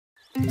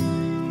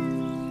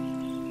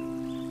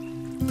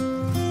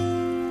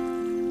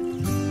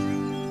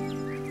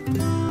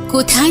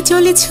কোথায়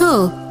চলেছ?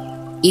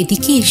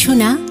 এদিকে এসো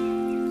না,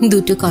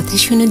 দুটো কথা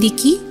শোনো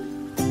দেখি।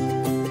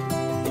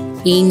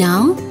 এই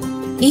নাও,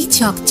 এই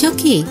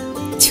চকচকে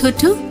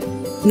ছোট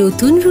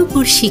নতুন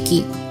রূপোর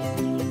সিকি।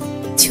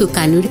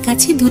 ছোকানুর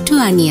কাছে দুটো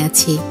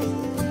আনিয়াছে,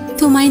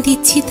 তোমায়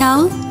দিচ্ছি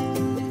তাও।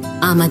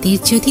 আমাদের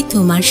যদি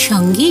তোমার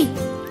সঙ্গে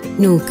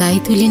নৌকায়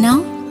তুলে নাও।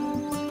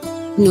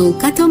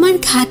 নৌকা তোমার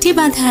ঘাটে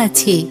বাঁধা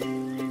আছে,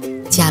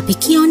 যাবে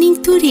কি অনেক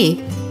দূরে?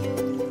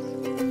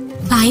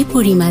 পায়ে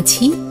পড়ি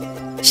মাঝি,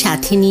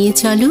 সাথে নিয়ে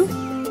চলো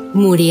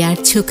মোরে আর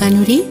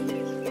ছোকানুরে।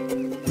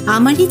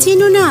 আমারই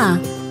চেনো না,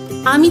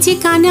 আমি যে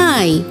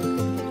কানাই,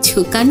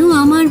 ছোকানু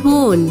আমার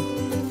বোন।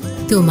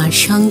 তোমার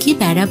সঙ্গে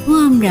বেড়াবো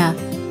আমরা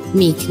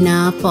মেঘনা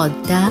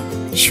পদ্মা।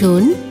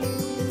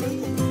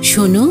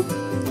 শোনো,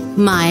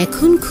 মা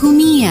এখন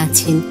ঘুমিয়ে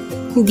আছেন,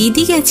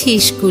 দিদি গেছে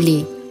স্কুলে।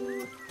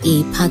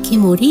 এই ফাঁকে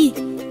মোরে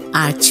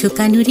আর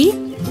ছোকানুরে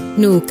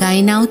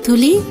নৌকায় নাও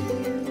তুলে।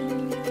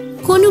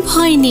 কোনো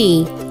ভয় নেই,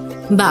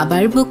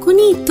 বাবার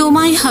বকুনি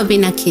তোমায় হবে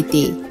না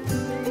খেতে।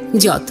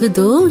 যত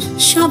দোষ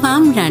সব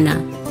আমরা না,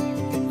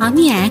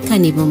 আমি একা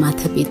নেব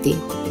মাথা পেতে।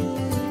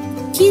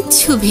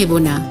 কিচ্ছু ভেবো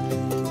না,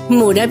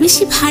 মোরা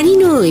বেশি ভারী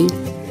নই,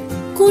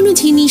 কোনো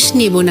জিনিস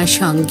নেব না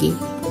সঙ্গে,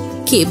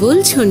 কেবল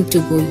ঝন্টু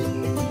বই।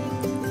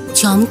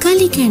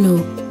 চমকালি কেন?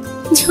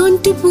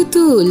 ঝন্টু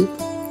পুতুল,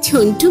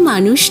 ঝন্টু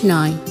মানুষ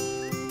নয়।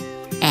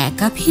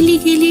 একা ফেলে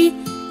গেলে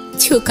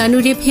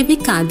ছোকানুরে ভেবে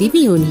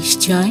কাঁদিবিও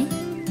নিশ্চয়।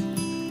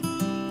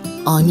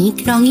 অনেক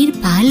রঙের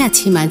পাল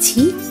আছে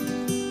মাঝি,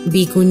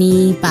 বেগুনি,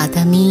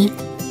 বাদামি,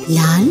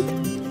 লাল।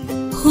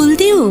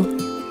 হলদেও?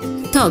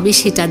 তবে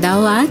সেটা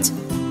দাও আজ,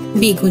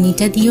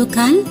 বেগুনিটা দিও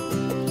কাল।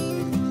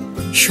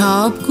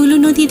 সবগুলো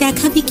নদী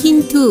দেখাবি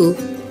কিন্তু,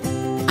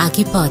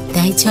 আগে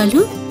পদ্মায়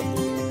চলো।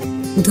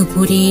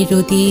 দুপুরে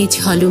রোদে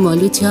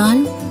ঝলমল জল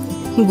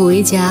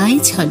বয়ে যায়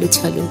ছলো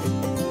ছলো।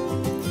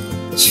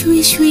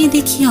 শুয়ে শুয়ে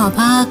দেখি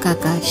অবাক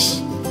আকাশ,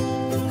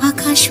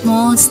 আকাশ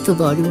মস্ত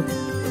বড়।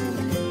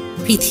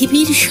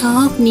 পৃথিবীর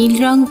সব নীল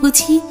রং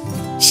বুঝি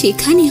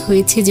সেখানে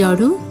হয়েছে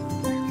জড়ো।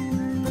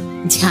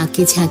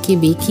 ঝাঁকে ঝাঁকে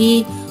বেঁকে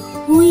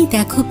ওই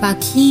দেখো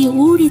পাখি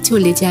উড়ে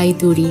চলে যায়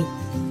দূরে।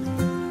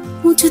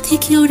 উঁচু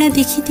থেকে ওরা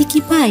দেখিতে কি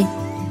পায়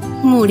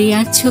মোরে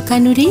আর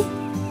ছোকানুরে।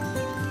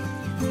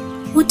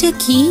 ওটা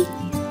কি?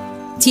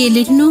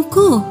 জেলের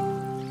নৌকো?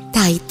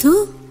 তাই তো,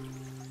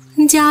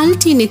 জাল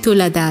টেনে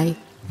তোলা দায়।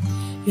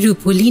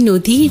 রূপলি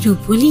নদী,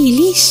 রূপলি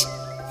ইলিশ,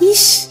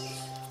 ইস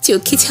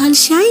চোখে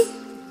ঝলসায়।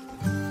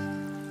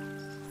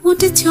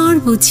 ওটা চর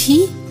বুঝি?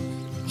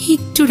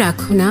 একটু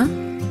রাখো না,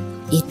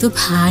 এ তো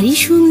ভারী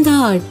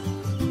সুন্দর।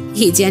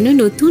 এ যেন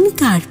নতুন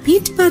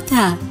কার্পেট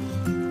পাতা।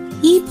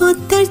 এই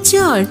পদ্মার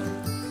চর।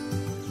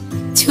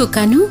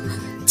 ছোকানু,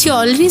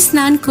 চল রে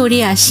স্নান করে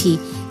আসি,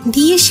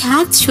 দিয়ে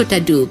 700টা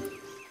ডুব।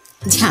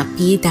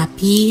 ঝাঁপিয়ে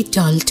দাপিয়ে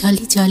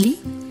টলটলে জলে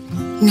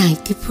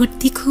নাইতে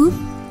ফুর্তি খুব।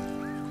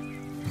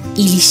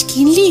 ইলিশ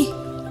কিনলে?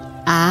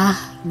 আহ,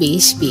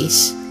 বেশ বেশ,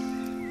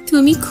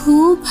 তুমি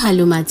খুব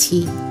ভালো মাঝি।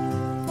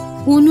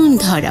 উনুন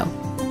ধরাও,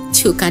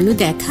 ছোকানু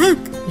দেখাক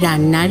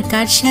রান্নার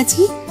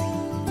কারসাজি।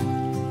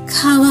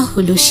 খাওয়া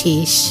হলো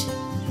শেষ,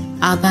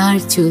 আবার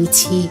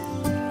চলছি।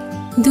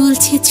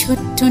 দুলছে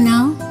ছোট্ট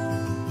নাও,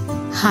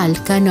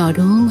 হালকা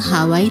নরম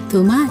হাওয়ায়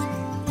তোমার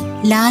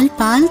লাল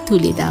পাল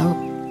তুলে দাও।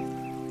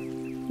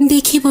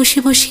 দেখে বসে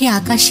বসে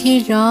আকাশের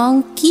রং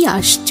কি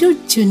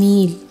আশ্চর্য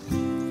নীল।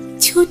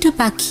 ছোট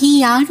পাখি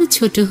আরো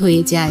ছোট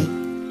হয়ে যায়,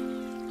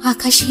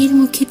 আকাশের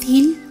মুখে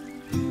তিল।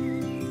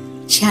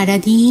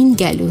 সারাদিন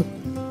গেল,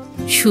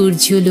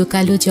 সূর্য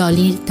লোকালো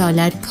জলের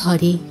তলার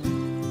ঘরে।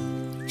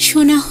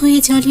 সোনা হয়ে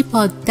জলে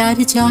পদ্মার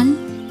জল,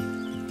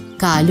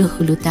 কালো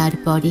হলো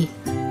তারপরে।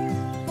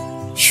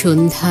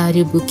 সন্ধ্যার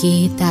বুকে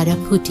তারা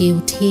ফুটে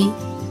উঠে,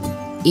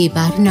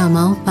 এবার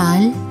নামাও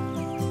পাল।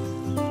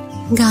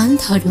 গান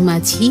ধরো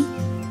মাঝি,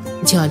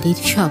 জলের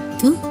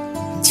শব্দ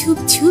ঝুপ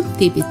ঝুপ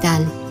দেবে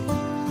তাল।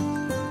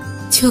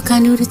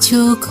 ছোকানুর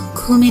চোখ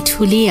ঘুমে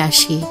ঠুলে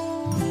আসে,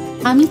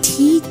 আমি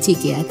ঠিক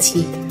জেগে আছি।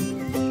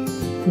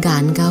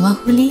 গান গাওয়া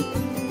হলে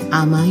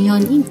আমায়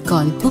অনেক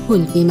গল্প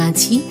বলবে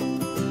মাঝি।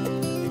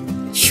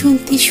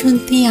 শুনতে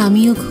শুনতে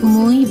আমিও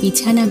ঘুমোই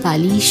বিছানা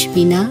বালিশ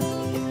বিনা।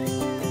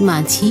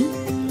 মাঝি,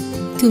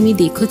 তুমি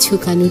দেখো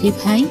ছোকানুরে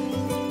ভাই,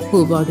 ও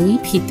বড়ই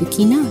ভীতু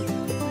কিনা।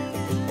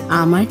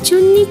 আমার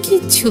জন্যে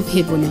কিচ্ছু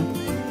ভেবো না,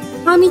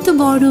 আমি তো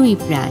বড়ই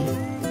প্রায়।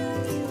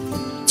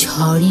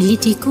 ঝড় এলে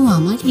টেকো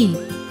আমারে,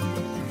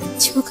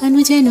 ছোকানু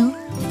যেন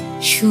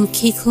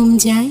সুখে ঘুম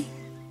যায়।